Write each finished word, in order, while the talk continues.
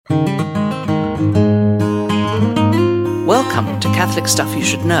Welcome to Catholic Stuff You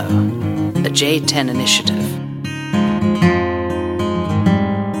Should Know, a J10 initiative.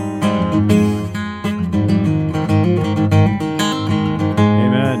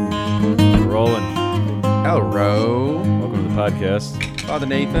 Amen. We're rolling. Hello. Welcome to the podcast. Father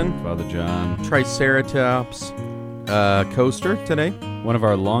Nathan. Father John. Triceratops coaster today. One of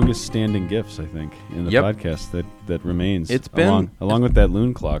our longest standing gifts, I think, in the podcast that remains. It's been... Along with that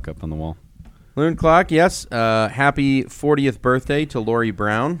loon clock up on the wall. Loon clock, yes. Happy 40th birthday to Lori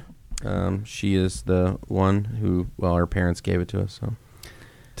Brown. She is the one who, our parents gave it to us. So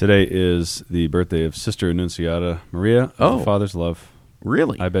today is the birthday of Sister Annunciata Maria of the Father's Love.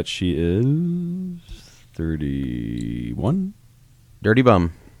 Really? I bet she is 31? Dirty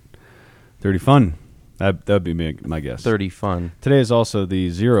bum. 30 fun. That would be my guess. 30 fun. Today is also the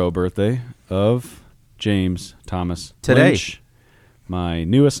 0 birthday of James Thomas today. Lynch. My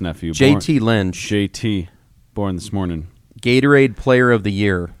newest nephew, JT Lynch. JT, born this morning. Gatorade Player of the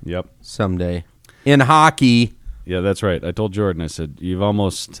Year. Yep. Someday. In hockey. Yeah, that's right. I told Jordan, I said, you've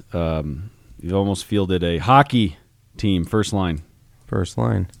almost fielded a hockey team, first line. First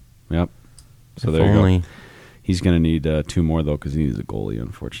line. Yep. So If there you only. go. He's going to need 2 more, though, because he needs a goalie,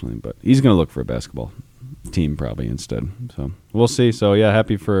 unfortunately. But he's going to look for a basketball team probably instead. So we'll see. So, yeah,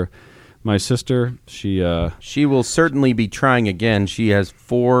 happy for... my sister, she will certainly be trying again. She has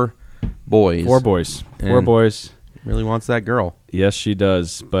 4 boys. 4 boys. 4 boys. Really wants that girl. Yes, she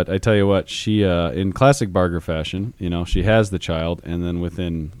does. But I tell you what, she in classic Barger fashion, she has the child, and then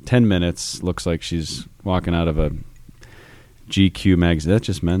within 10 minutes, looks like she's walking out of a GQ magazine. That's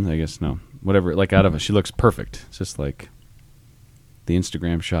just men, I guess. No, whatever. Like out of she looks perfect. It's just like the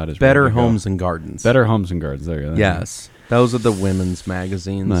Instagram shot is Better Homes and Gardens. Better Homes and Gardens. There you go. Yes. Those are the women's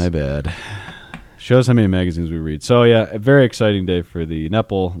magazines. My bad. Shows how many magazines we read. So, yeah, a very exciting day for the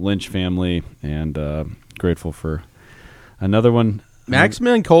Nepple Lynch family, and grateful for another one.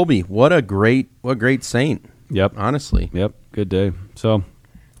 Maximilian Kolbe, what a great saint. Yep. Honestly. Yep, good day. So,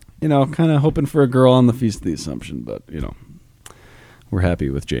 kind of hoping for a girl on the Feast of the Assumption, but, we're happy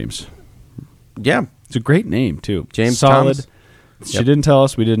with James. Yeah. It's a great name, too. James Solid. Thomas. She didn't tell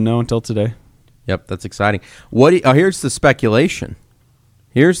us. We didn't know until today. Yep, that's exciting. Here's the speculation.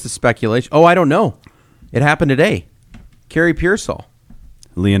 Oh, I don't know. It happened today. Carrie Pearsall.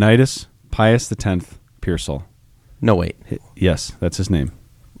 Leonidas Pius X Pearsall. No, wait. Yes, that's his name.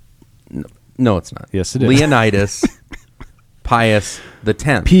 No, it's not. Yes, it is. Leonidas Pius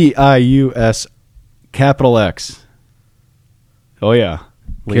X. Pius capital X. Oh, yeah.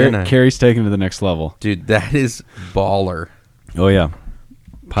 Carrie's taken to the next level. Dude, that is baller. Oh, yeah.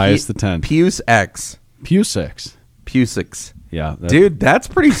 Pius X. Pius X. Pius X. Pius X. Yeah. Dude, that's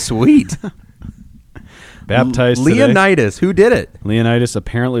pretty sweet. Baptized Leonidas. Today. Who did it? Leonidas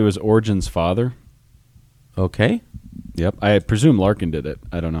apparently was Origen's father. Okay. Yep. I presume Larkin did it.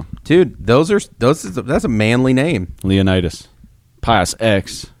 I don't know. Dude, that's a manly name. Leonidas. Pius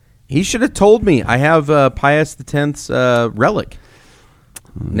X. He should have told me. I have Pius X's relic.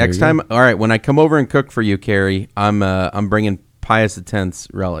 Next time, all right, when I come over and cook for you, Carrie, I'm bringing Pius X's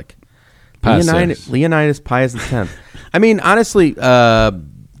relic. Leonidas Pius X. I mean, honestly,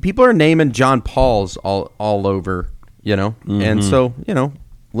 people are naming John Paul's all over, Mm-hmm. and so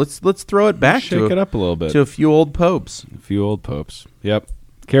let's throw it back Shake it up a little bit to a few old popes. Yep.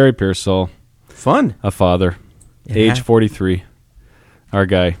 Carrie Pearsall, fun, a father, age 43, our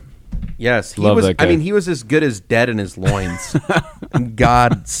guy. Yes, he Love was. that guy. I mean, he was as good as dead in his loins. And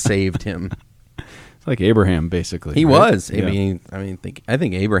God saved him. It's like Abraham, basically. He right? was. Yeah. I think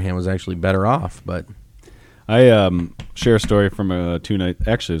Abraham was actually better off. But I share a story from 2 nights.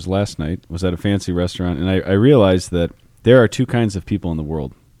 Actually, it was last night. Was at a fancy restaurant, and I realized that there are 2 kinds of people in the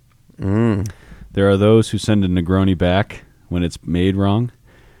world. There are those who send a Negroni back when it's made wrong,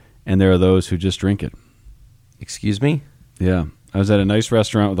 and there are those who just drink it. Excuse me? Yeah. I was at a nice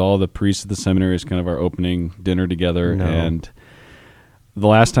restaurant with all the priests of the seminary. It's kind of our opening dinner together. No. And the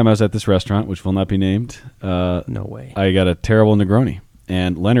last time I was at this restaurant, which will not be named, no way. I got a terrible Negroni.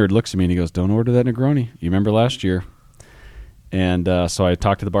 And Leonard looks at me and he goes, "Don't order that Negroni. You remember last year?" And so I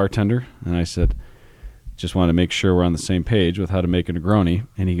talked to the bartender and I said, "Just want to make sure we're on the same page with how to make a Negroni."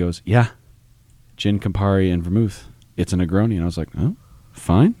 And he goes, "Yeah, gin, Campari, and vermouth. It's a Negroni." And I was like, "Oh,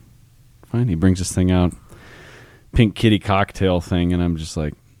 fine. He brings this thing out. Pink kitty cocktail thing, and I'm just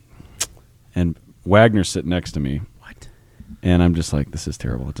like, and Wagner's sitting next to me. What? And I'm just like, this is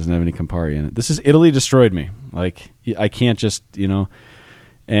terrible. It doesn't have any Campari in it. This is Italy destroyed me. Like, I can't just,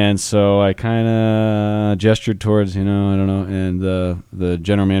 And so I kind of gestured towards, I don't know. And the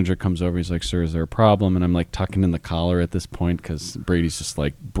general manager comes over. He's like, "Sir, is there a problem?" And I'm like tucking in the collar at this point because Brady's just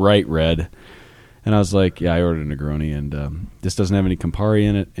like bright red. And I was like, yeah, I ordered a Negroni, and this doesn't have any Campari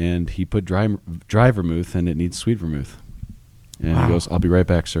in it, and he put dry vermouth, and it needs sweet vermouth. And he goes, I'll be right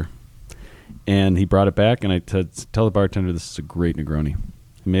back, sir. And he brought it back, and I tell the bartender this is a great Negroni.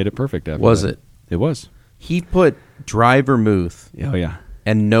 He made it perfect after Was that. it? It was. He put dry vermouth Oh, yeah.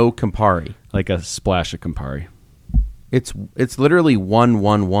 and no Campari. Like a splash of Campari. It's literally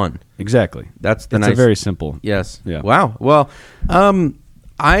 1-1-1. Exactly. That's the it's nice. a very simple. Yes. Yeah. Wow. Well,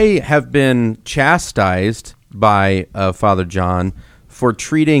 I have been chastised by Father John for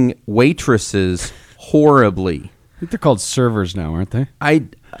treating waitresses horribly. I think they're called servers now, aren't they?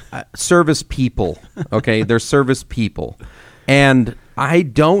 Service people. Okay, they're service people, and I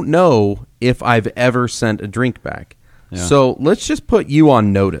don't know if I've ever sent a drink back. Yeah. So let's just put you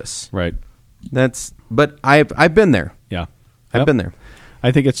on notice. Right. But I've been there. Yeah. I've been there.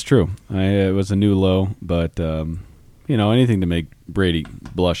 I think it's true. It was a new low, but anything to make Brady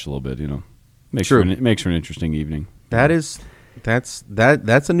blush a little bit, makes True. it makes for an interesting evening. That's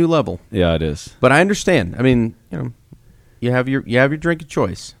a new level. Yeah, it is. But I understand. I mean, you have your drink of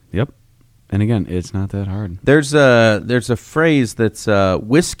choice. Yep. And again, it's not that hard. There's a phrase that's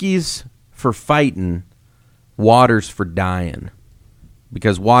whiskey's for fighting, water's for dying,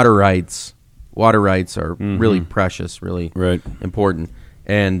 because water rights are really precious, really Right. important.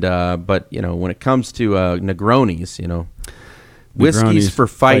 And but when it comes to Negronis, whiskey's for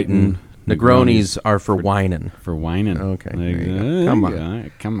fighting, Negronis are for whining. For whining. Okay, there you go.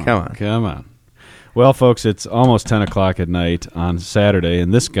 Come on. Well, folks, it's almost 10 o'clock at night on Saturday,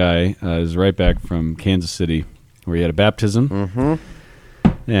 and this guy is right back from Kansas City, where he had a baptism. Mm-hmm.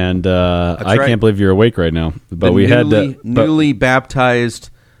 And I right. can't believe you're awake right now. But The we had newly baptized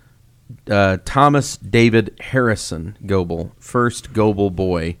Thomas David Harrison Goebel, first Goebel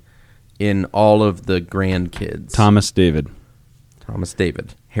boy in all of the grandkids. Thomas David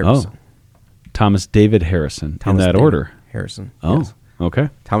Harrison. Oh. Thomas David Harrison. Thomas in that David order. Harrison. Oh, Yes. okay.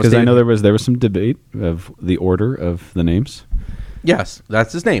 Thomas Because I David- know there was some debate of the order of the names. Yes,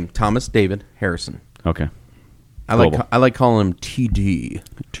 that's his name, Thomas David Harrison. Okay. I like calling him TD.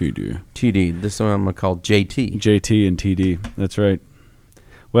 TD. This one I'm gonna call JT. JT and TD. That's right.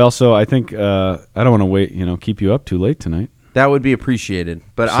 Well, so I think I don't want to wait. Keep you up too late tonight. That would be appreciated.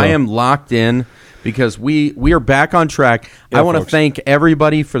 But So- I am locked in because we are back on track. Yeah, I want to folks. thank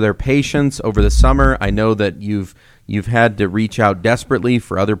everybody for their patience over the summer. I know that you've had to reach out desperately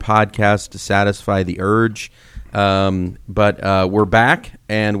for other podcasts to satisfy the urge. But we're back,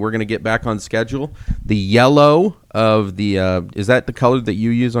 and we're going to get back on schedule. The yellow of the is that the color that you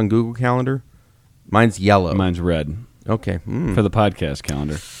use on Google Calendar? Mine's yellow. Mine's red Okay. for the podcast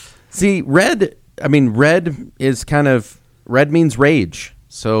calendar. See, red is kind of red means rage.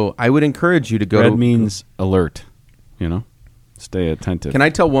 So I would encourage you to go. Red means alert. Stay attentive. Can I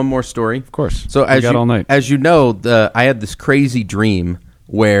tell one more story? Of course. So We got all night. as you know, I had this crazy dream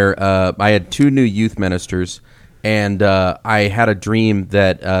where I had two new youth ministers, and I had a dream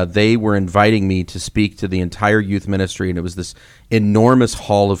that they were inviting me to speak to the entire youth ministry, and it was this enormous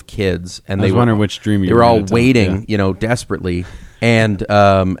hall of kids, and I was they wondering were which dream you they were were all gonna tell. waiting, Yeah. desperately, and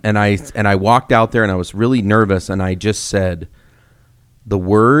I walked out there, and I was really nervous, and I just said, the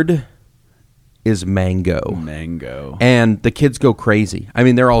word is mango. Mango. And the kids go crazy. I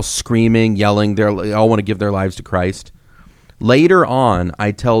mean, they're all screaming, yelling. They all want to give their lives to Christ. Later on,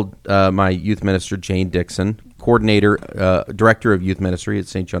 I tell my youth minister, Jane Dixon, coordinator, director of youth ministry at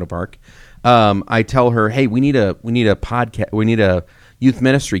St. Joan of Arc. I tell her, hey, we need a podcast. We need a youth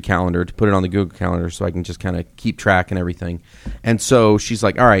ministry calendar to put it on the Google Calendar so I can just kind of keep track and everything. And so she's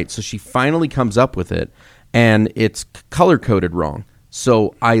like, all right. So she finally comes up with it, and it's color coded wrong.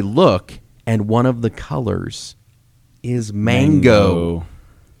 So I look, and one of the colors is mango.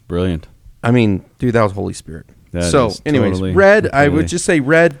 Brilliant. I mean, dude, that was Holy Spirit. That So, is anyways, totally- red. I totally- would just say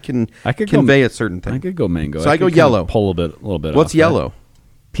red can I could convey go, a certain thing. I could go mango. So I go could yellow. Pull a little bit. What's off that. yellow?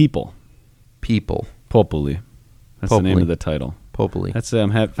 People. People. Populi. That's the name Populi. of the title. Populi. That's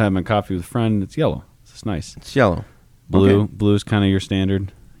having coffee with a friend. It's yellow. It's nice. It's yellow. Blue. Okay. Blue's kind of your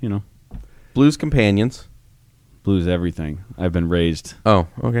standard. Blue's companions. Blue's everything. I've been raised Oh,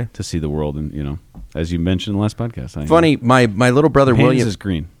 okay. to see the world, and as you mentioned in the last podcast. Funny, my little brother William William. is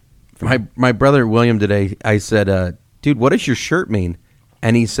green. My brother William today. I said, dude, what does your shirt mean?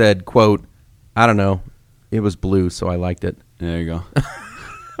 And he said, "quote I don't know. It was blue, so I liked it." There you go.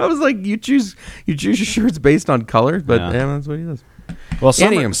 I was like, you choose your shirts based on color, but Yeah. yeah, that's what he does. Well,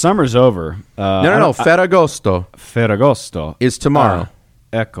 Anyhow. summer's over. No. Ferragosto Ferragosto is tomorrow.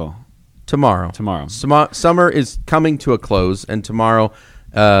 Ecco. Tomorrow. Tomorrow. Summer is coming to a close, and tomorrow,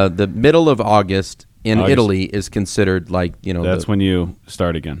 the middle of August, in August. Italy is considered like, That's when you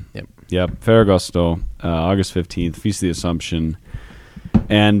start again. Yep. Ferragosto, August 15th, Feast of the Assumption.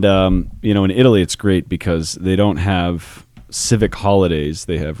 And, in Italy it's great because they don't have civic holidays.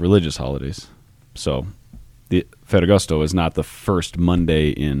 They have religious holidays. So the Ferragosto is not the first Monday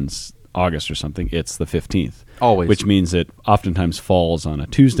in August or something. It's the 15th. Always. Which means it oftentimes falls on a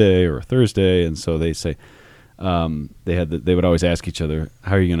Tuesday or a Thursday. And so they say, they would always ask each other,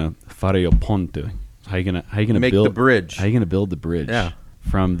 how are you going to fare il ponte? How are you going to make build the bridge? How are you going to build the bridge? Yeah.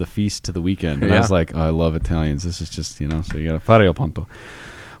 From the feast to the weekend. And I Yeah. was like, I love Italians. This is just, so you got to fare il ponte.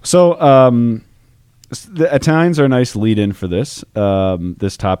 So the Italians are a nice lead-in for this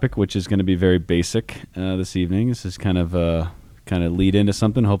topic, which is going to be very basic this evening. This is kind of lead into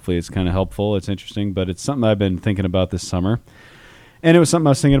something. Hopefully it's kind of helpful. It's interesting, but it's something I've been thinking about this summer. And it was something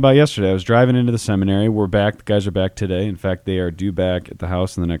I was thinking about yesterday. I was driving into the seminary. We're back. The guys are back today. In fact, they are due back at the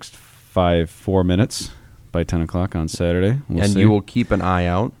house in the next 4 minutes by 10 o'clock on Saturday. We'll and see. you will keep an eye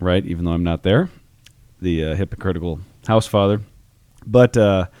out. Right, even though I'm not there. The hypocritical house father. But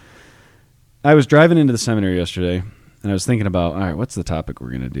I was driving into the seminary yesterday, and I was thinking about, all right, what's the topic we're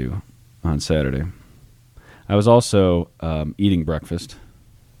going to do on Saturday? I was also eating breakfast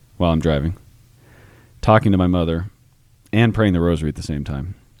while I'm driving, talking to my mother, and praying the rosary at the same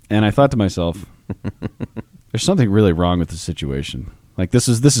time. And I thought to myself, there's something really wrong with the situation. Like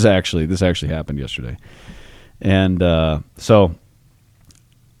this actually happened yesterday. And so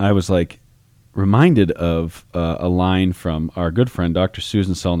I was like reminded of a line from our good friend, Dr.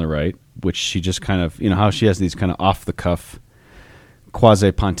 Susan Selner Wright, which she just kind of, how she has these kind of off-the-cuff,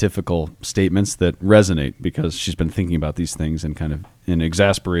 quasi-pontifical statements that resonate because she's been thinking about these things in kind of in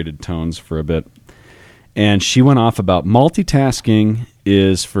exasperated tones for a bit. And she went off about multitasking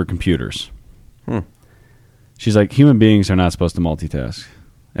is for computers. She's like, human beings are not supposed to multitask.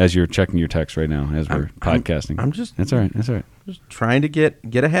 As you're checking your text right now, as we're podcasting. That's all right. That's all right. Just trying to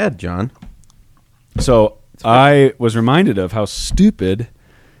get ahead, John. So I was reminded of how stupid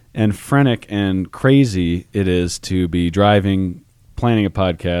and frenetic and crazy it is to be driving, planning a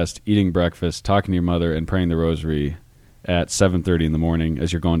podcast, eating breakfast, talking to your mother, and praying the rosary at 7:30 in the morning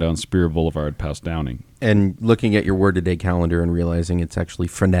as you're going down Spear Boulevard past Downing. And looking at your Word Today calendar and realizing it's actually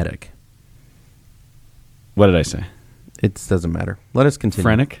frenetic. What did I say? It doesn't matter. Let us continue.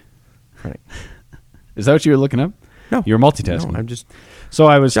 Frenetic? Frenetic. Is that what you were looking up? No. You were multitasking. No, I'm just... So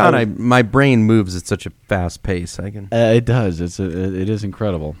I was... John, my brain moves at such a fast pace. I can... it does. It is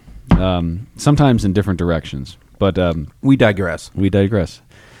incredible. Sometimes in different directions. But... we digress. We digress.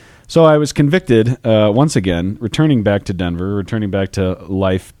 So I was convicted, once again, returning back to Denver, returning back to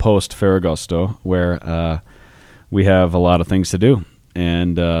life post-Ferragosto, where we have a lot of things to do.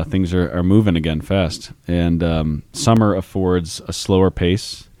 And things are moving again fast. And summer affords a slower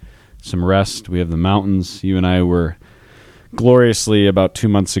pace, some rest. We have the mountains. You and I were gloriously, about 2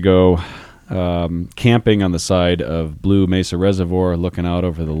 months ago, camping on the side of Blue Mesa Reservoir, looking out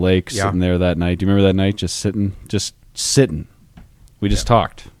over the lake, sitting there that night. Do you remember that night? Just sitting. We just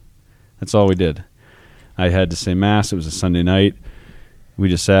talked. That's all we did. I had to say Mass. It was a Sunday night. We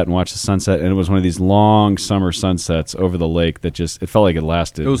just sat and watched the sunset, and it was one of these long summer sunsets over the lake that it felt like it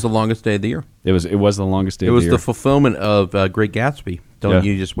lasted. It was the longest day of the year. It was the longest day of the year. It was the fulfillment of Great Gatsby. Don't Yeah.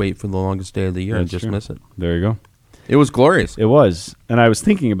 you just wait for the longest day of the year and just miss it. There you go. It was glorious. It was. And I was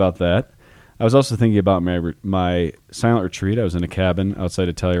thinking about that. I was also thinking about my silent retreat. I was in a cabin outside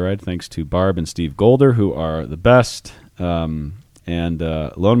of Telluride, thanks to Barb and Steve Golder, who are the best, and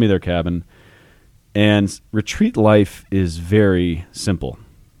loaned me their cabin. And retreat life is very simple.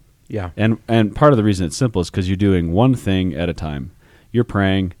 Yeah. And part of the reason it's simple is because you're doing one thing at a time. You're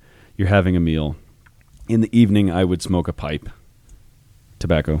praying. You're having a meal. In the evening, I would smoke a pipe.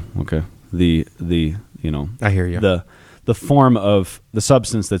 Tobacco, okay. I hear you. The form of the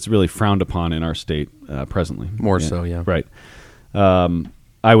substance that's really frowned upon in our state presently. More so, yeah. Right.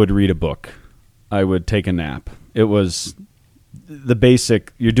 I would read a book. I would take a nap. It was the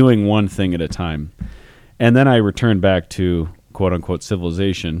basic, you're doing one thing at a time. And then I returned back to quote-unquote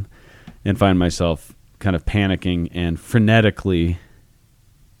civilization and find myself kind of panicking and frenetically.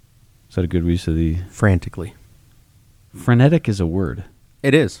 Is that a good use of the... Frantically. Frenetic is a word.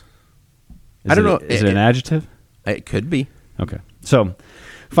 It is. I don't know. Is it an adjective? It could be. Okay. So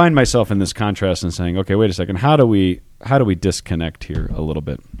find myself in this contrast and saying, okay, wait a second. How do we disconnect here a little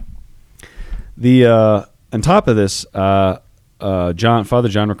bit? On top of this, Father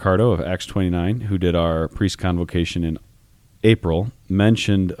John Ricardo of Acts 29, who did our priest convocation in April,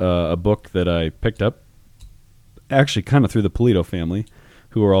 mentioned a book that I picked up, actually kind of through the Polito family,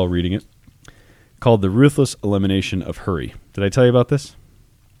 who are all reading it, called The Ruthless Elimination of Hurry. Did I tell you about this?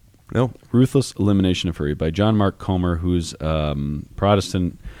 No. Ruthless Elimination of Hurry by John Mark Comer, who's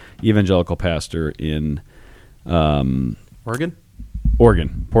Protestant evangelical pastor in Oregon,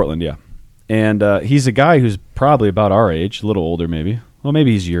 Portland, yeah. And he's a guy who's probably about our age, a little older maybe. Well,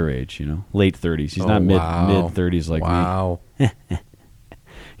 maybe he's your age, late 30s. He's not mid 30s like me. Wow.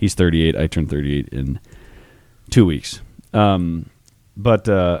 He's 38. I turned 38 in 2 weeks.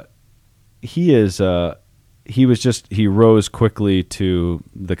 But he rose quickly to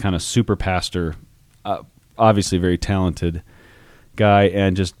the kind of super pastor, obviously very talented guy,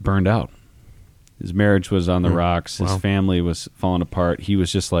 and just burned out. His marriage was on the rocks. His family was falling apart. He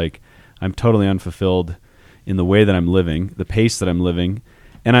was just like, I'm totally unfulfilled in the way that I'm living, the pace that I'm living,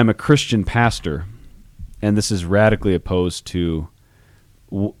 and I'm a Christian pastor. And this is radically opposed to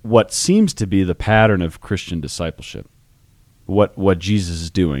what seems to be the pattern of Christian discipleship, what Jesus is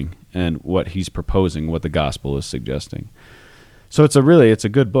doing and what he's proposing, what the gospel is suggesting. So it's a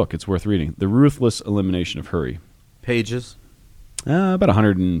good book. It's worth reading. The Ruthless Elimination of Hurry. Pages? About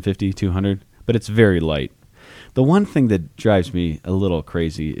 150, 200, but it's very light. The one thing that drives me a little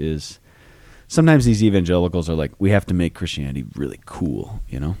crazy is sometimes these evangelicals are like, we have to make Christianity really cool,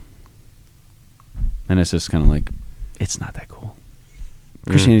 And it's just kind of like, it's not that cool.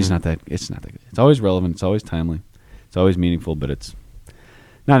 Christianity's not that good. It's always relevant. It's always timely. It's always meaningful, but it's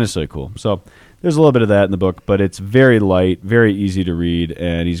not necessarily cool. So there's a little bit of that in the book, but it's very light, very easy to read,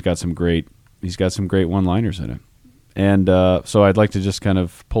 and he's got some great one-liners in it. And so I'd like to just kind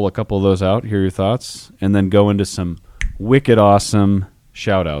of pull a couple of those out, hear your thoughts, and then go into some wicked awesome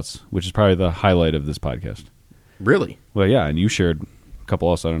shout-outs, which is probably the highlight of this podcast. Really? Well, yeah, and you shared a couple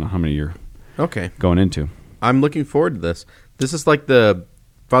also. I don't know how many you're going into. I'm looking forward to this. This is like the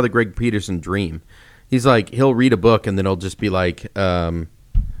Father Greg Peterson dream. He's like, he'll read a book and then he'll just be like, what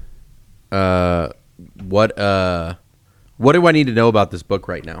do I need to know about this book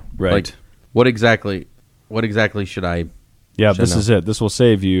right now? Right. Like, what exactly should I? Yeah, this is it. This will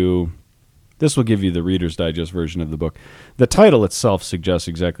save you. This will give you the Reader's Digest version of the book. The title itself suggests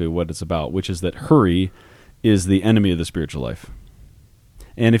exactly what it's about, which is that hurry is the enemy of the spiritual life.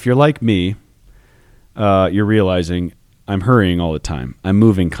 And if you're like me, you're realizing I'm hurrying all the time. I'm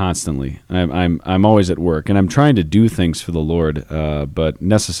moving constantly. I'm always at work, and I'm trying to do things for the Lord, but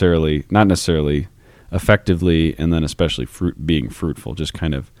not necessarily effectively, and then especially being fruitful, just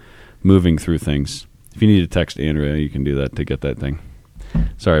kind of moving through things. If you need to text Andrea, you can do that to get that thing.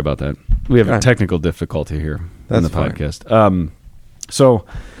 Sorry about that. We have a technical difficulty here in the podcast. So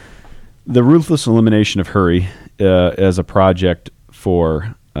the Ruthless Elimination of Hurry as a project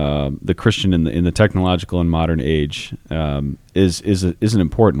for the Christian in the technological and modern age is an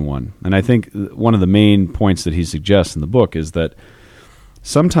important one. And I think one of the main points that he suggests in the book is that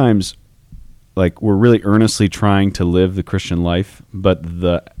sometimes like we're really earnestly trying to live the Christian life, but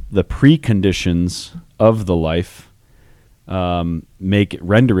the preconditions of the life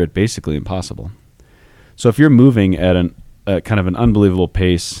render it basically impossible. So if you're moving at a kind of an unbelievable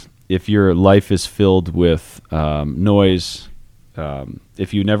pace, if your life is filled with noise,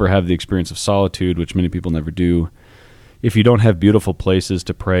 if you never have the experience of solitude, which many people never do, if you don't have beautiful places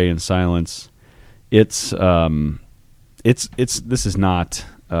to pray in silence, this is not.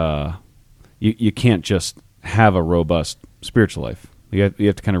 You can't just have a robust spiritual life. You have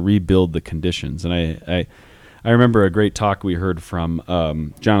to kind of rebuild the conditions. And I remember a great talk we heard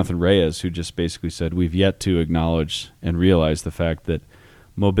from Jonathan Reyes, who just basically said we've yet to acknowledge and realize the fact that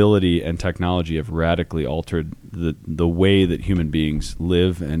mobility and technology have radically altered the way that human beings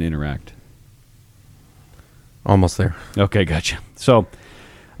live and interact. Almost there. Okay, gotcha. So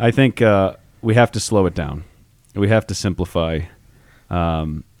I think we have to slow it down. We have to simplify.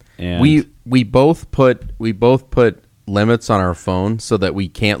 And we both put limits on our phone so that we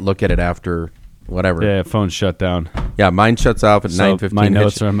can't look at it after whatever. Yeah, phone's shut down. Yeah, mine shuts off at 9:15. My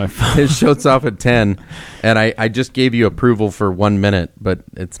notes are on my phone. It shuts off at 10, and I just gave you approval for 1 minute, but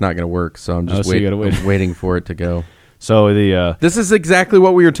it's not going to work, so I'm just waiting for it to go. So this is exactly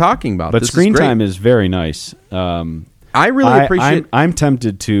what we were talking about. But screen time is very nice. I really appreciate. I'm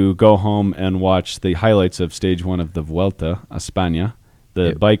tempted to go home and watch the highlights of stage 1 of the Vuelta a España,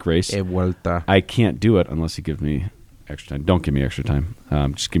 the bike race. Vuelta. I can't do it unless you give me extra time. Don't give me extra time.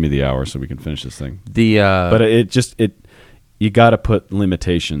 Just give me the hour so we can finish this thing. But you got to put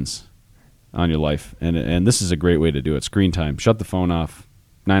limitations on your life, and this is a great way to do it. Screen time. Shut the phone off.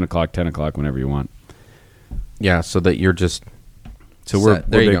 9 o'clock, 10 o'clock, whenever you want. Yeah, so that you're just. So we're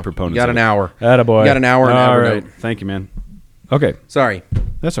big proponents. You got an hour. Attaboy. You got an hour. All right. Thank you, man. Okay. Sorry.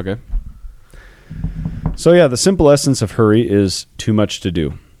 That's okay. So yeah, the simple essence of hurry is too much to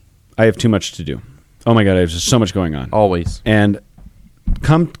do. I have too much to do. Oh my God, I have just so much going on. Always. And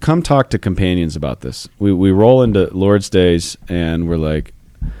Come talk to companions about this. We roll into Lord's Days and we're like,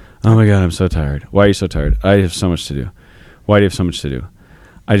 oh my God, I'm so tired. Why are you so tired? I have so much to do. Why do you have so much to do?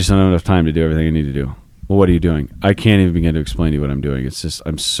 I just don't have enough time to do everything I need to do. Well, what are you doing? I can't even begin to explain to you what I'm doing. It's just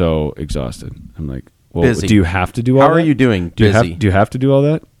I'm so exhausted. I'm like, well, Busy. do you have to do all that? How are you doing? Do Busy. you have to do all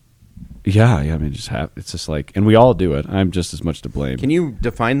that? Yeah. I mean, it's just like, and we all do it. I'm just as much to blame. Can you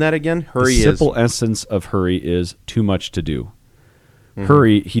define that again? Hurry The is simple essence of hurry is too much to do. Mm-hmm.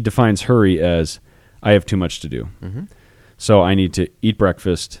 Hurry, he defines hurry as I have too much to do. Mm-hmm. So I need to eat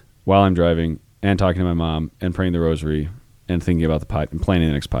breakfast while I'm driving and talking to my mom and praying the rosary and thinking about and planning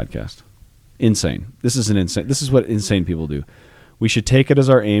the next podcast. Insane. This is what insane people do. We should take it as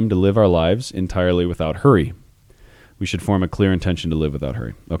our aim to live our lives entirely without hurry. We should form a clear intention to live without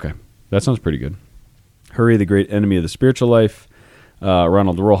hurry. Okay. That sounds pretty good. Hurry, the great enemy of the spiritual life.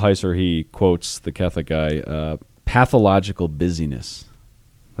 Ronald Rolheiser, he quotes the Catholic guy, pathological busyness.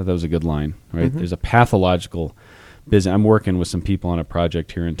 I thought that was a good line, right? Mm-hmm. There's a pathological busy. I'm working with some people on a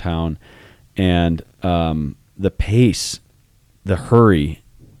project here in town, and the pace, the hurry,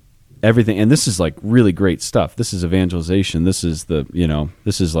 everything, and this is like really great stuff. This is evangelization. This is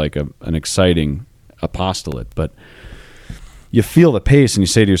this is like an exciting apostolate, but you feel the pace and you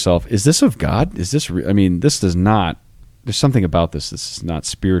say to yourself, is this of God? Is this, this does not, there's something about this that's not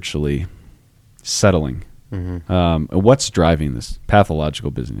spiritually settling. Mm-hmm. What's driving this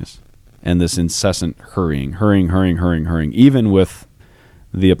pathological busyness and this incessant hurrying, even with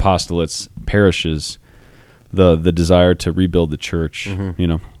the apostolates, parishes, the desire to rebuild the church,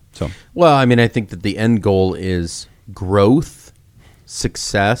 so. Well, I think that the end goal is growth,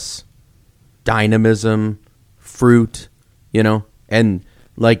 success, dynamism, fruit, and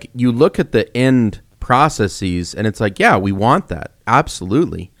like you look at the end processes and it's like, yeah, we want that.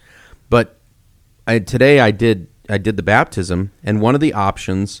 Absolutely. But today I did the baptism, and one of the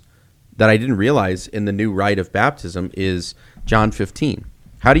options that I didn't realize in the new rite of baptism is John 15.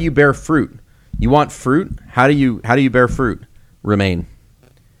 How do you bear fruit? You want fruit? How do you bear fruit? Remain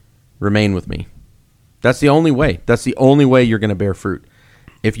with me. That's the only way. That's the only way you're going to bear fruit.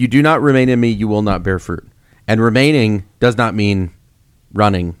 If you do not remain in me, you will not bear fruit. And remaining does not mean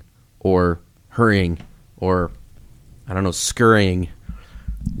running or hurrying or, scurrying.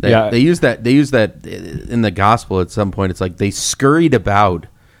 They use that in the gospel at some point. It's like they scurried about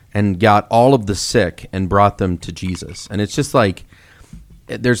and got all of the sick and brought them to Jesus. And it's just like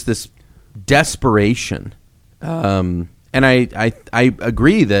there's this desperation. And I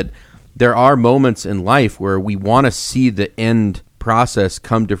agree that there are moments in life where we want to see the end process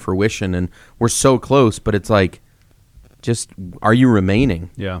come to fruition, and we're so close, but it's like, just, are you remaining?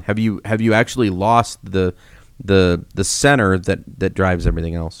 Yeah. Have you actually lost the center that drives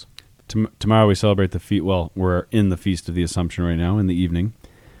everything else? Tomorrow we celebrate the feast. Well, we're in the Feast of the Assumption right now in the evening,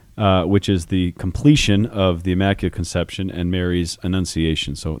 which is the completion of the Immaculate Conception and Mary's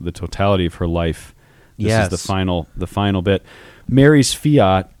Annunciation. So the totality of her life. This is the final bit. Mary's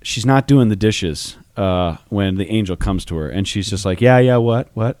fiat. She's not doing the dishes when the angel comes to her, and she's just like, yeah,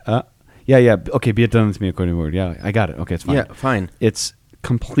 what, yeah, okay, be it done with me according to the word. Yeah, I got it. Okay, it's fine. Yeah, fine. It's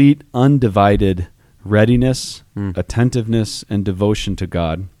complete, undivided readiness, attentiveness, and devotion to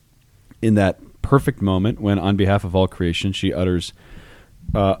God in that perfect moment when, on behalf of all creation, she utters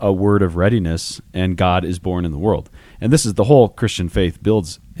a word of readiness, and God is born in the world. And this is the whole Christian faith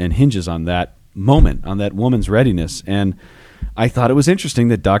builds and hinges on that moment, on that woman's readiness. And I thought it was interesting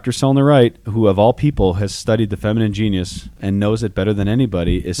that Dr. Selner Wright, who of all people has studied the feminine genius and knows it better than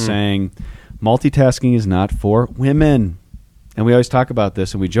anybody, is saying multitasking is not for women. And we always talk about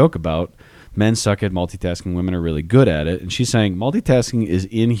this, and we joke about men suck at multitasking, women are really good at it. And she's saying multitasking is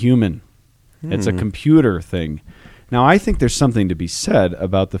inhuman. It's a computer thing. Now, I think there's something to be said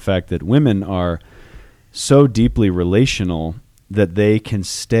about the fact that women are so deeply relational that they can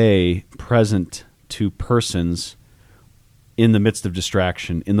stay present to persons in the midst of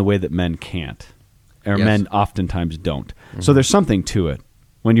distraction in the way that men can't, or men oftentimes don't. So there's something to it.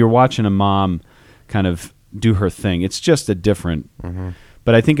 When you're watching a mom kind of do her thing, it's just a different.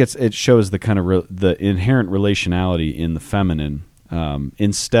 But I think it shows the kind of the inherent relationality in the feminine.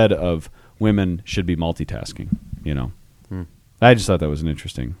 Instead of women should be multitasking. I just thought that was an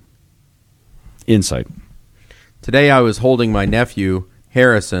interesting insight. Today I was holding my nephew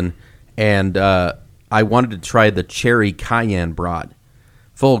Harrison, and I wanted to try the cherry cayenne brat.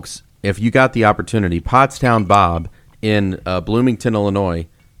 Folks, if you got the opportunity, Pottstown Bob in Bloomington, Illinois.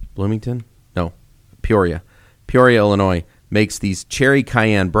 Bloomington? No, Peoria, Illinois makes these cherry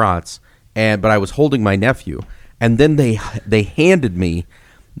cayenne brats. But I was holding my nephew, and then they handed me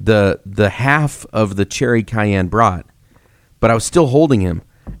the half of the cherry cayenne brat. but I was still holding him.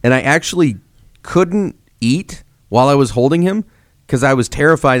 And I actually couldn't eat while I was holding him because I was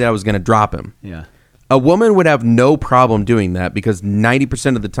terrified that I was going to drop him. Yeah. A woman would have no problem doing that because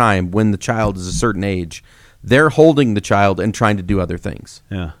 90% of the time when the child is a certain age, they're holding the child and trying to do other things.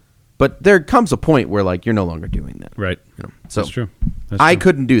 Yeah. But there comes a point where, like, you're no longer doing that. Right. You know? So That's true. That's I true.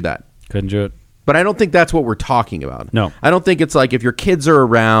 couldn't do that. Couldn't do it. But I don't think that's what we're talking about. No. I don't think it's like if your kids are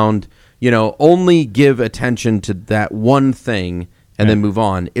around, only give attention to that one thing and then move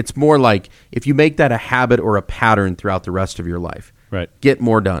on. It's more like if you make that a habit or a pattern throughout the rest of your life. Right. Get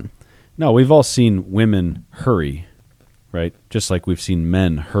more done. No, we've all seen women hurry, right? Just like we've seen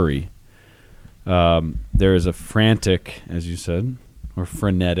men hurry. There is a frantic, as you said, or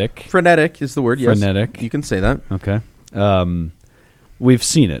frenetic. Frenetic is the word, yes. Frenetic. You can say that. Okay. We've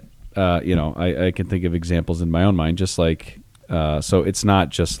seen it. I can think of examples in my own mind, just like, so it's not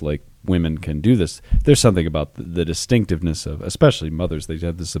just like women can do this. There's something about the distinctiveness of, especially mothers, they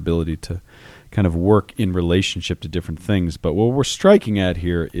have this ability to kind of work in relationship to different things. But what we're striking at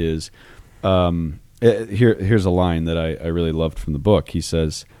here is, here's a line that I really loved from the book. He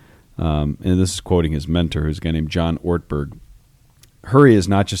says, and this is quoting his mentor, who's a guy named John Ortberg, "Hurry is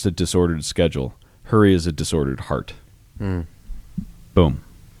not just a disordered schedule. Hurry is a disordered heart." Boom.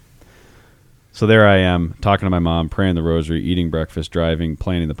 So there I am, talking to my mom, praying the rosary, eating breakfast, driving,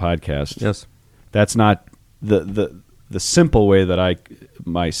 planning the podcast. Yes. That's not the simple way that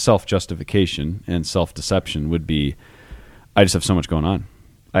my self-justification and self-deception would be, I just have so much going on.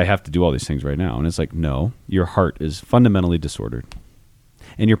 I have to do all these things right now. And it's like, no, your heart is fundamentally disordered.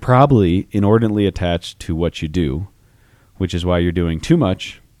 And you're probably inordinately attached to what you do, which is why you're doing too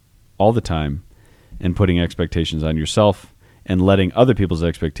much all the time and putting expectations on yourself and letting other people's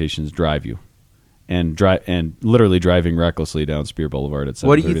expectations drive you, and literally driving recklessly down Spear Boulevard at 7:30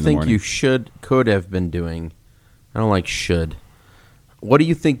 What do you in the think morning. you could have been doing? I don't like should. What do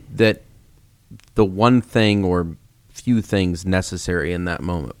you think that the one thing or few things necessary in that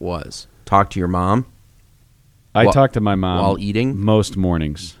moment was? Talk to your mom? I talked to my mom while eating? most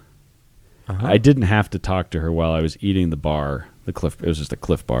mornings. Uh-huh. I didn't have to talk to her while I was eating the bar, the Cliff. It was just a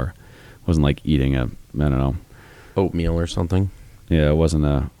Cliff Bar. It wasn't like eating I don't know. Oatmeal or something. Yeah, it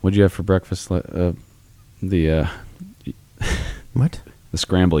wasn't what'd you have for breakfast? What? The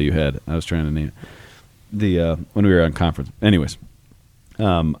scramble you had. I was trying to name it. When we were on conference. Anyways,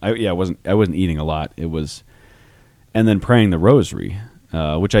 I wasn't eating a lot. It was, and then praying the rosary,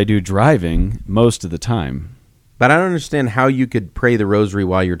 which I do driving most of the time. But I don't understand how you could pray the rosary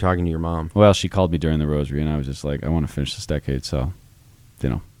while you're talking to your mom. Well, she called me during the rosary, and I was just like, I want to finish this decade, so,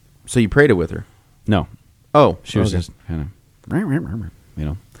 So you prayed it with her? No. Oh. She was okay. just kind of,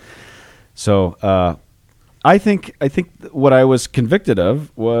 So I think what I was convicted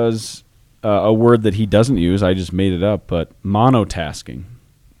of was a word that he doesn't use. I just made it up, but monotasking.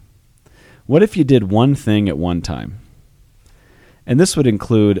 What if you did one thing at one time? And this would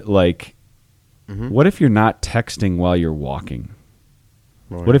include, like, what if you're not texting while you're walking?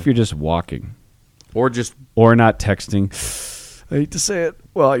 What if you're just walking? Or not texting, I hate to say it,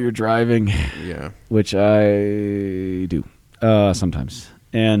 while you're driving. Yeah. Which I do sometimes.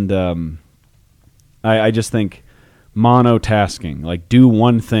 And I just think monotasking, like do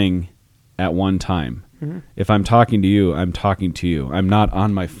one thing at one time. If I'm talking to you, I'm talking to you. I'm not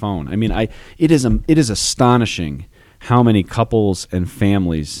on my phone. I mean, it is astonishing how many couples and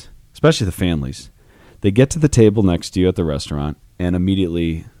families, especially the families, they get to the table next to you at the restaurant and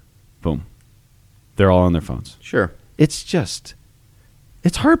immediately, boom, they're all on their phones. Sure. It's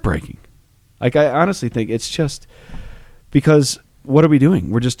heartbreaking. Like, I honestly think it's just because what are we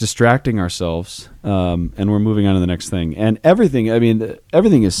doing? We're just distracting ourselves, and we're moving on to the next thing. And everything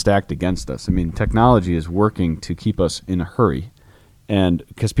is stacked against us. I mean, technology is working to keep us in a hurry, and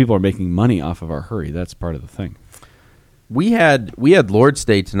because people are making money off of our hurry. That's part of the thing. We had Lord's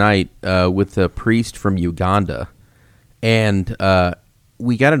Day tonight with a priest from Uganda, and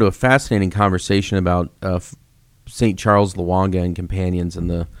we got into a fascinating conversation about St. Charles Lwanga and companions and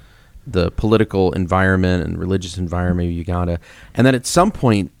the political environment and religious environment of Uganda. And then at some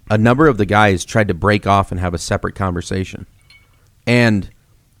point, a number of the guys tried to break off and have a separate conversation. And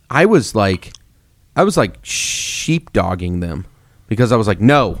I was like sheepdogging them because I was like,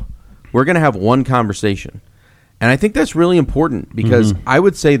 no, we're going to have one conversation. And I think that's really important because I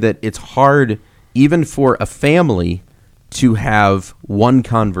would say that it's hard even for a family to have one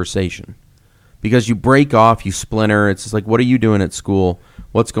conversation because you break off, you splinter. It's just like, what are you doing at school?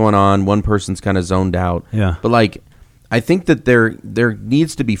 What's going on? One person's kind of zoned out. Yeah. But like, I think that there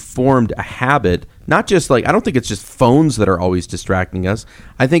needs to be formed a habit, not just like, I don't think it's just phones that are always distracting us.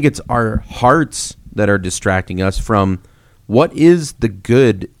 I think it's our hearts that are distracting us from what is the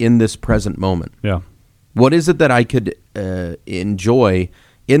good in this present moment? Yeah. What is it that I could enjoy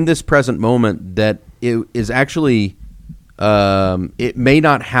in this present moment that it is actually, it may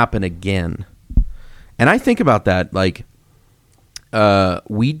not happen again? And I think about that, like,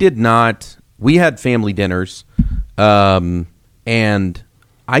 we had family dinners, and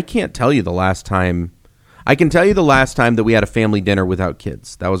I can't tell you the last time. I can tell you the last time that we had a family dinner without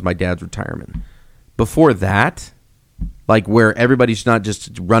kids. That was my dad's retirement. Before that, like where everybody's not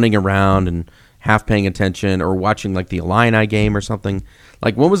just running around and half paying attention or watching like the Illini game or something.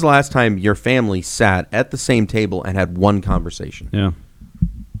 Like, when was the last time your family sat at the same table and had one conversation? Yeah.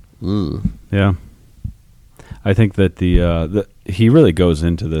 Ugh. Yeah. I think that he really goes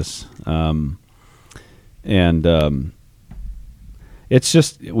into this, it's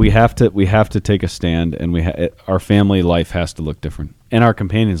just we have to take a stand, and our family life has to look different, and our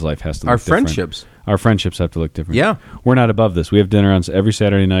companion's life has to look different. Our friendships have to look different. Yeah, we're not above this. We have dinner on every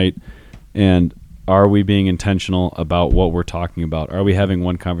Saturday night, and are we being intentional about what we're talking about? Are we having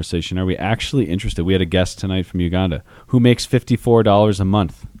one conversation? Are we actually interested? We had a guest tonight from Uganda who makes $54 a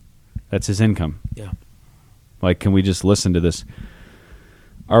month. That's his income. Yeah. Like, can we just listen to this?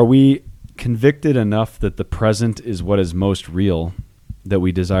 Are we convicted enough that the present is what is most real, that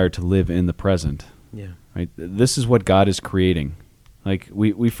we desire to live in the present? Yeah. Right. This is what God is creating. Like,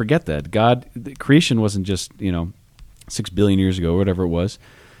 we forget that creation wasn't just 6 billion years ago or whatever it was.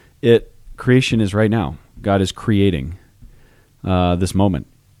 Creation is right now. God is creating this moment,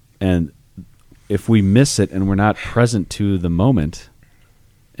 and if we miss it and we're not present to the moment,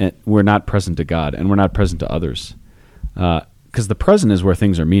 and we're not present to God, and we're not present to others, because the present is where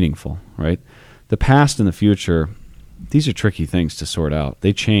things are meaningful, right? The past and the future, these are tricky things to sort out.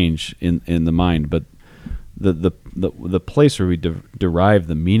 They change in the mind, but the place where we derive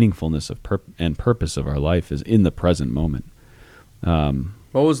the meaningfulness of and purpose of our life is in the present moment.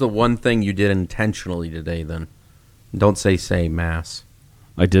 What was the one thing you did intentionally today, then? Don't say Mass.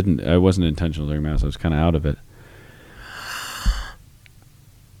 I wasn't intentional during Mass. I was kind of out of it.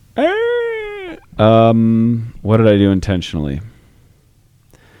 What did I do intentionally?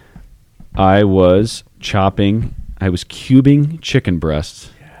 I was cubing chicken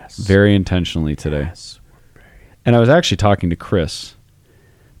breasts very intentionally today. Yes. And I was actually talking to Chris,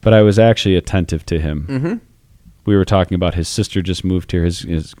 but I was actually attentive to him. Mm-hmm. We were talking about his sister just moved here.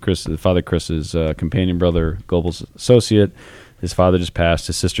 Father Chris's companion brother, global associate. His father just passed.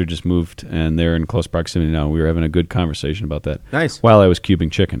 His sister just moved, and they're in close proximity now. We were having a good conversation about that. Nice. While I was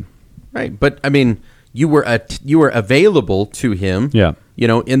cubing chicken. Right, but I mean, you were available to him. Yeah.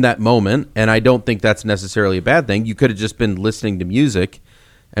 In that moment, and I don't think that's necessarily a bad thing. You could have just been listening to music,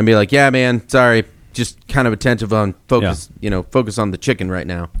 and be like, "Yeah, man, sorry, just kind of attentive on focus. Yeah. Focus on the chicken right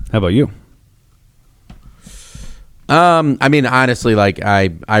now." How about you? I mean, honestly, like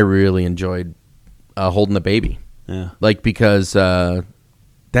I really enjoyed holding the baby. Yeah. Like, because that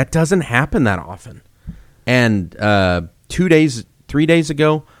doesn't happen that often. And 3 days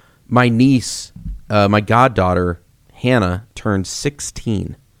ago, my niece, my goddaughter, Hannah, turned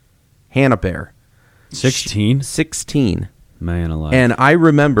 16. Hannah Bear. 16? 16. Man alive. And I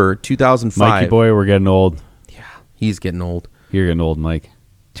remember 2005. Mikey boy, we're getting old. Yeah, he's getting old. You're getting old, Mike.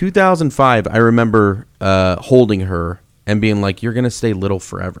 2005, I remember holding her and being like, "You're going to stay little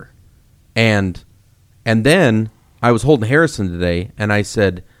forever." And then I was holding Harrison today, and I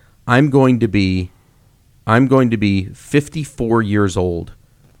said, I'm going to be 54 years old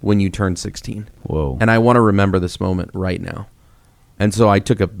when you turn 16. Whoa. And I want to remember this moment right now. And so I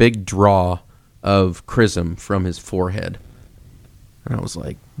took a big draw of chrism from his forehead. And I was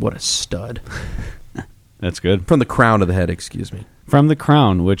like, what a stud. That's good. From the crown of the head, excuse me. From the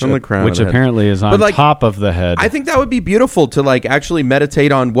crown, which apparently is on like, top of the head. I think that would be beautiful to like actually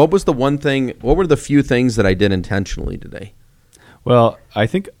meditate on what were the few things that I did intentionally today. Well, I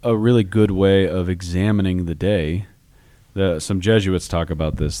think a really good way of examining the day, some Jesuits talk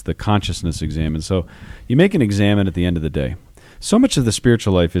about this, the consciousness exam. And so you make an examen at the end of the day. So much of the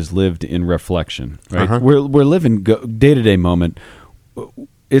spiritual life is lived in reflection, right? Uh-huh. We're living day-to-day moment.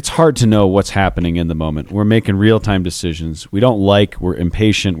 It's hard to know what's happening in the moment. We're making real-time decisions. We're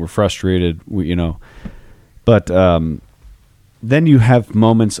impatient, we're frustrated, But then you have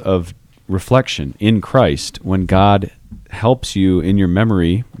moments of reflection in Christ when God helps you in your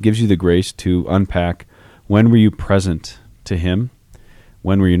memory, gives you the grace to unpack when were you present to Him,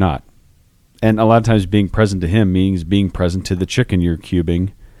 when were you not. And a lot of times being present to Him means being present to the chicken you're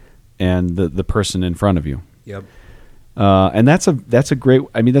cubing and the person in front of you. Yep. And that's a great.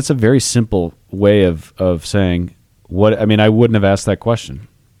 I mean, that's a very simple way of saying what. I mean, I wouldn't have asked that question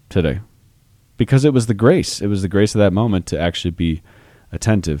today, because it was the grace. It was the grace of that moment to actually be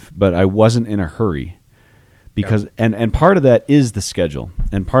attentive. But I wasn't in a hurry. Because and part of that is the schedule,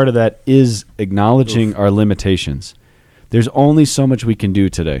 and part of that is acknowledging our limitations. There's only so much we can do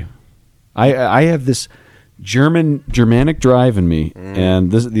today. I have this Germanic drive in me,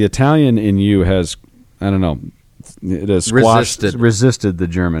 and the Italian in you has, I don't know, it has resisted the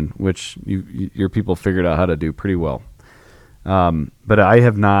German, which your people figured out how to do pretty well. But I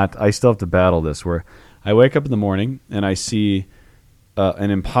have not. I still have to battle this, where I wake up in the morning and I see an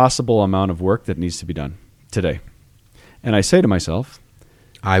impossible amount of work that needs to be done today. And I say to myself,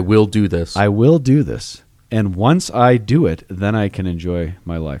 I will do this. I will do this. And once I do it, then I can enjoy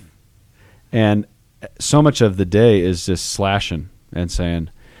my life. And so much of the day is just slashing and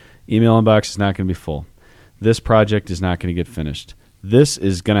saying, email inbox is not going to be full. This project is not going to get finished. This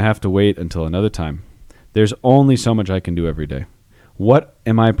is going to have to wait until another time. There's only so much I can do every day. What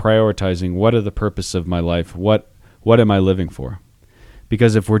am I prioritizing? What are the purpose of my life? What am I living for?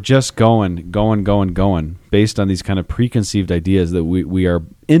 Because if we're just going, based on these kind of preconceived ideas that we are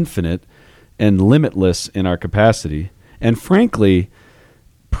infinite and limitless in our capacity, and frankly,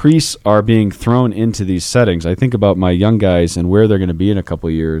 priests are being thrown into these settings. I think about my young guys and where they're going to be in a couple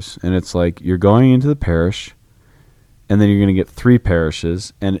of years, and it's like you're going into the parish, and then you're going to get 3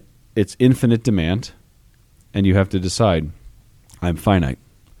 parishes, and it's infinite demand, and you have to decide, I'm finite.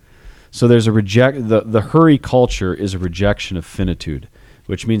 So there's the hurry culture is a rejection of finitude,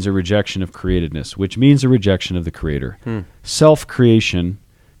 which means a rejection of createdness, which means a rejection of the Creator. Self-creation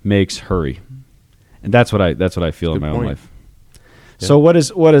makes hurry, and that's what I feel in my own life. Yeah. So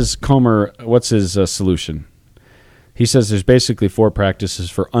what is Comer? What's his solution? He says there's basically 4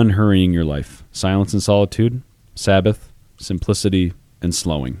 practices for unhurrying your life: silence and solitude, Sabbath, simplicity, and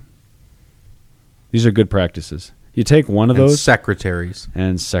slowing. These are good practices. You take one of those. Secretaries.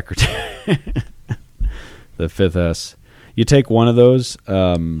 And secretary. The 5th S. You take one of those.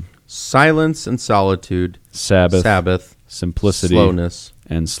 Silence and solitude. Sabbath. Simplicity. Slowness.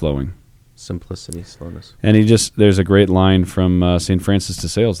 And slowing. Simplicity, slowness. And there's a great line from St. Francis de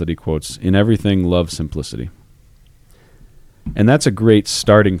Sales that he quotes: "In everything, love simplicity." And that's a great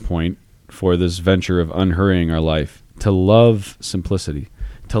starting point for this venture of unhurrying our life, to love simplicity,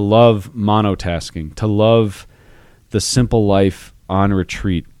 to love monotasking, to love the simple life on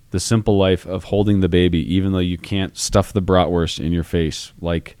retreat, the simple life of holding the baby even though you can't stuff the bratwurst in your face,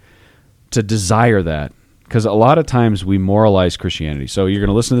 like to desire that. Because a lot of times we moralize Christianity. So you're going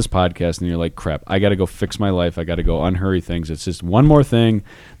to listen to this podcast and you're like, crap, I got to go fix my life. I got to go unhurry things. It's just one more thing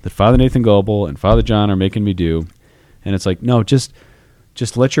that Father Nathan Goebel and Father John are making me do. And it's like, no, just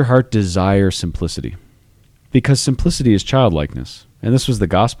let your heart desire simplicity. Because simplicity is childlikeness. And this was the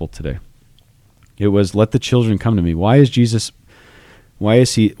gospel today. It was, let the children come to me. Why is the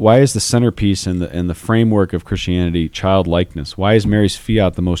centerpiece and the framework of Christianity childlikeness? Why is Mary's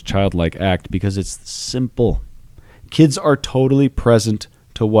fiat the most childlike act? Because it's simple. Kids are totally present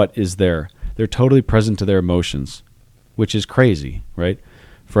to what is there. They're totally present to their emotions, which is crazy, right?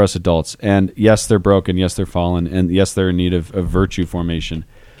 For us adults. And yes, they're broken. Yes, they're fallen. And yes, they're in need of virtue formation.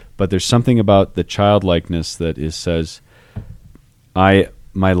 But there's something about the childlikeness that says, my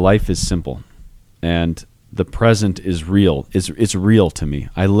life is simple. And the present is real. It's real to me.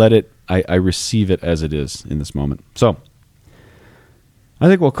 I let it. I receive it as it is in this moment. So, I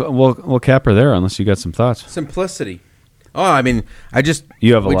think we'll cap her there, unless you got some thoughts. Simplicity. Oh, I mean,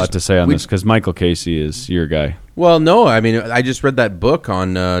 you have a lot to say on this because Michael Casey is your guy. Well, no, I mean, I just read that book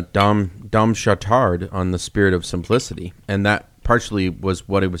on Dom Chautard on the spirit of simplicity, and that partially was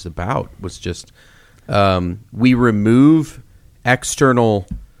what it was about. Was just we remove external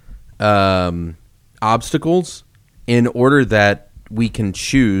obstacles in order that we can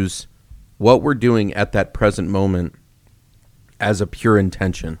choose what we're doing at that present moment as a pure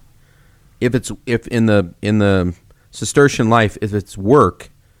intention. If in the Cistercian life, if it's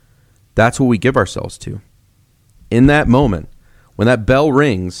work, that's what we give ourselves to. In that moment, when that bell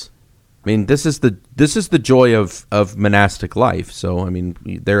rings, I mean, this is the joy of monastic life. So I mean,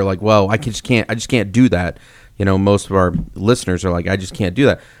 they're like, well, I just can't do that. You know, most of our listeners are like, I just can't do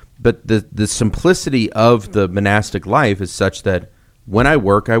that. But the simplicity of the monastic life is such that when I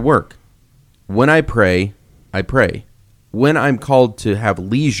work, I work. When I pray, I pray. When I'm called to have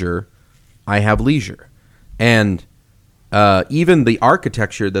leisure, I have leisure. And even the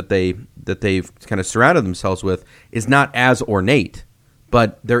architecture that they've kind of surrounded themselves with is not as ornate,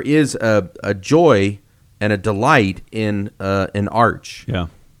 but there is a joy and a delight in an arch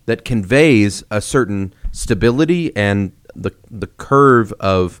that conveys a certain stability and the curve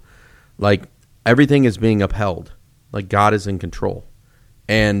of, like, everything is being upheld, like God is in control.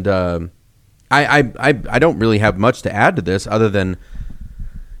 And I don't really have much to add to this other than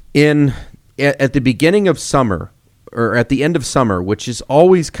at the beginning of summer or at the end of summer, which is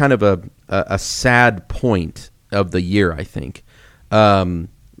always kind of a sad point of the year, I think.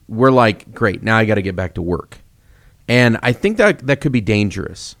 We're like, great, now I got to get back to work. And I think that could be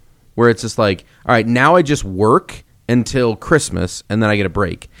dangerous, where it's just like, all right, now I just work until Christmas, and then I get a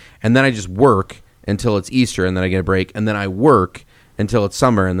break. And then I just work until it's Easter, and then I get a break. And then I work until it's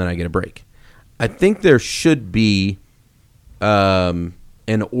summer, and then I get a break. I think there should be an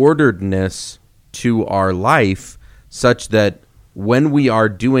orderedness to our life such that when we are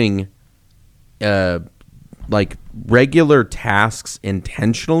doing like regular tasks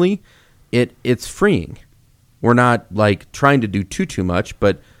intentionally, it's freeing. We're not like trying to do too much,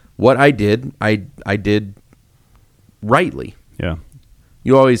 but what I did rightly. Yeah.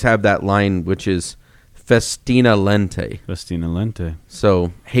 You always have that line, which is festina lente. Festina lente.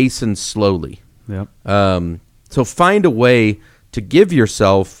 So hasten slowly. Yep. So find a way to give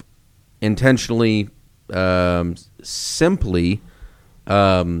yourself intentionally, simply,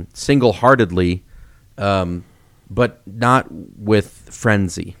 single-heartedly, but not with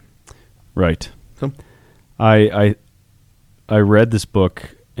frenzy. Right. So, I read this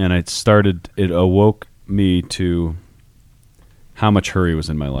book, and it awoke me to how much hurry was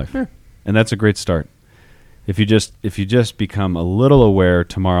in my life. Yeah. And that's a great start. If you just become a little aware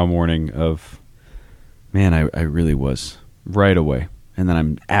tomorrow morning of, man, I really was right away. And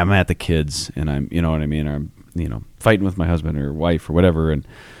then I'm at the kids, and I'm, you know what I mean, or I'm, fighting with my husband or wife or whatever, and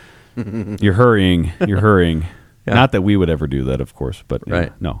you're hurrying. Yeah. Not that we would ever do that, of course, but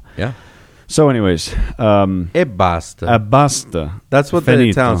right. No. Yeah. So, anyways, e basta. Basta. That's what Finito. the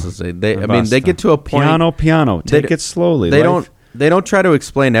Italians say. They Basta. get to a point. Piano. Take it slowly. They Life. don't try to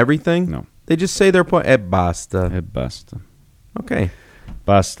explain everything. No. They just say their point. E basta. E basta. Okay.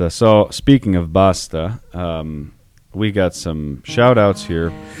 Basta. So, speaking of basta, we got some shout-outs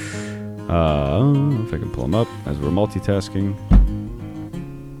here. If I can pull them up as we're multitasking.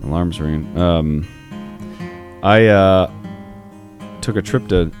 Alarms ringing. I took a trip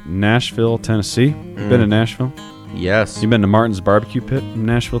to Nashville, Tennessee. Been to Nashville? Yes. You been to Martin's Barbecue Pit in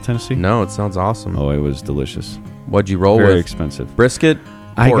Nashville, Tennessee? No, it sounds awesome. Oh, it was delicious. What'd you roll Very with? expensive. Brisket?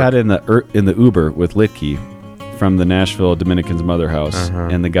 I Pork? got in the Uber with Litke from the Nashville Dominicans Mother House,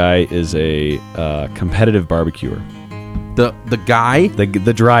 and the guy is a competitive barbecuer. The guy?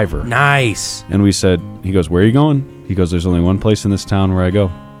 The driver. Nice. And we said, he goes, where are you going? He goes, there's only one place in this town where I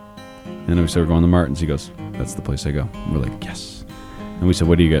go. And then we said, we're going to Martin's. He goes, that's the place I go. And we're like, yes. And we said,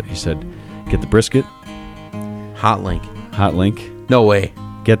 what do you get? He said, get the brisket. Hot link. No way.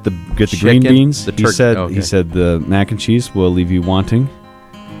 Get the Chicken, green beans. the turkey. He said the mac and cheese will leave you wanting.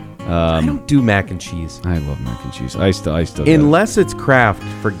 I don't do mac and cheese. I love mac and cheese. I still Unless it's Kraft,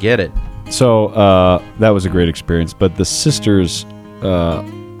 forget it. So that was a great experience. But the sisters,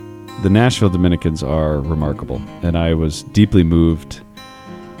 the Nashville Dominicans are remarkable. And I was deeply moved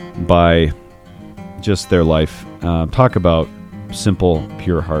by just their life. Talk about simple,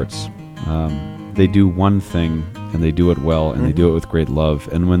 pure hearts. They do one thing, and they do it well, and they do it with great love.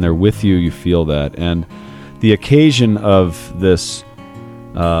 And when they're with you, you feel that. And the occasion of this,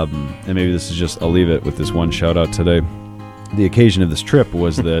 and maybe this is just, I'll leave it with this one shout out today. The occasion of this trip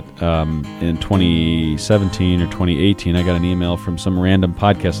was that in 2017 or 2018, I got an email from some random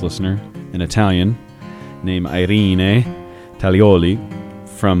podcast listener, an Italian named Irene Taglioli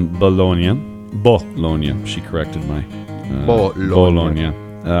from Bologna. She corrected my Bologna.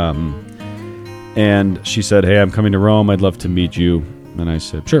 And she said, hey, I'm coming to Rome. I'd love to meet you. And I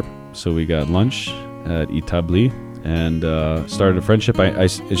said, sure. So we got lunch at Etabli and started a friendship.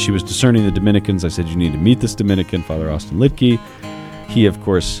 She was discerning the Dominicans. I said, you need to meet this Dominican, Father Austin Litke. He, of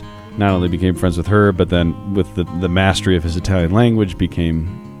course, not only became friends with her, but then with the mastery of his Italian language,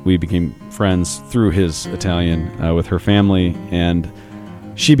 we became friends through his Italian with her family. And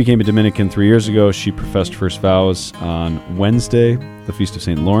she became a Dominican 3 years ago. She professed first vows on Wednesday, the Feast of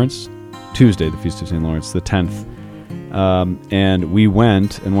St. Lawrence. Tuesday, the Feast of St. Lawrence, the 10th. And we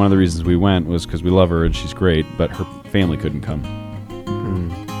went, and one of the reasons we went was because we love her and she's great, but her family couldn't come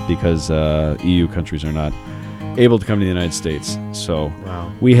because EU countries are not able to come to the United States. So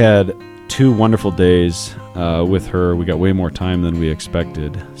we had 2 wonderful days with her. We got way more time than we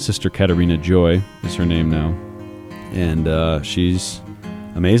expected. Sister Katerina Joy is her name now. And she's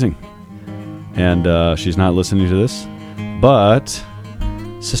amazing. And she's not listening to this. But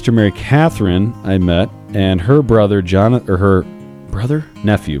Sister Mary Catherine I met, and her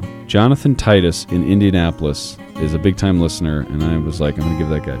nephew, Jonathan Titus in Indianapolis, is a big time listener, and I was like, I'm going to give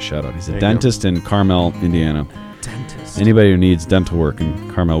that guy a shout out. He's a There you dentist in Carmel, Indiana. Dentist. Anybody who needs dental work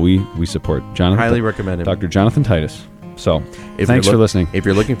in Carmel, we support. Jonathan, Highly recommend him. Dr. Jonathan Titus. So, If thanks you're for listening. If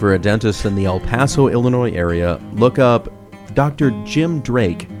you're looking for a dentist in the El Paso, Illinois area, look up Dr. Jim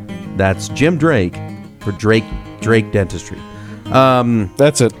Drake. That's Jim Drake for Drake Dentistry.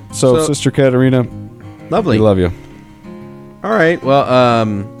 That's it. So, Sister Katerina, Lovely. we love you. All right.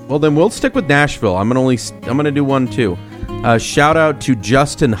 Well, then we'll stick with Nashville. I'm gonna do one too. Shout out to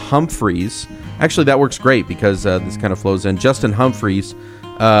Justin Humphreys. Actually, that works great because this kind of flows in. Justin Humphreys,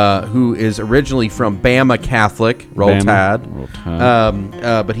 who is originally from Bama Catholic, Roll Tide.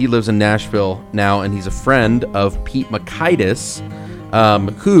 But he lives in Nashville now, and he's a friend of Pete Mockaitis,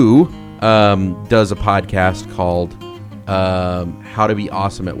 who does a podcast called How to Be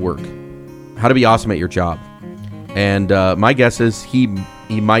Awesome at Work, How to Be Awesome at Your Job. And my guess is he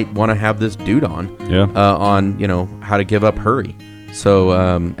might want to have this dude on, on how to give up hurry. So,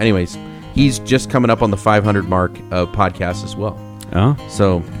 anyways, he's just coming up on the 500 mark of podcasts as well. Oh,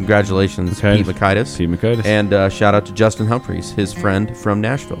 So, congratulations, Pete Mockaitis. Pete Mockaitis. And shout out to Justin Humphreys, his friend from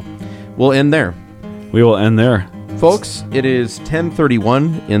Nashville. We'll end there. We will end there. Folks, it is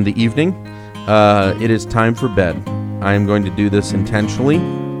 10:31 in the evening. It is time for bed. I am going to do this intentionally.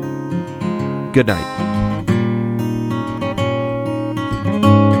 Good night.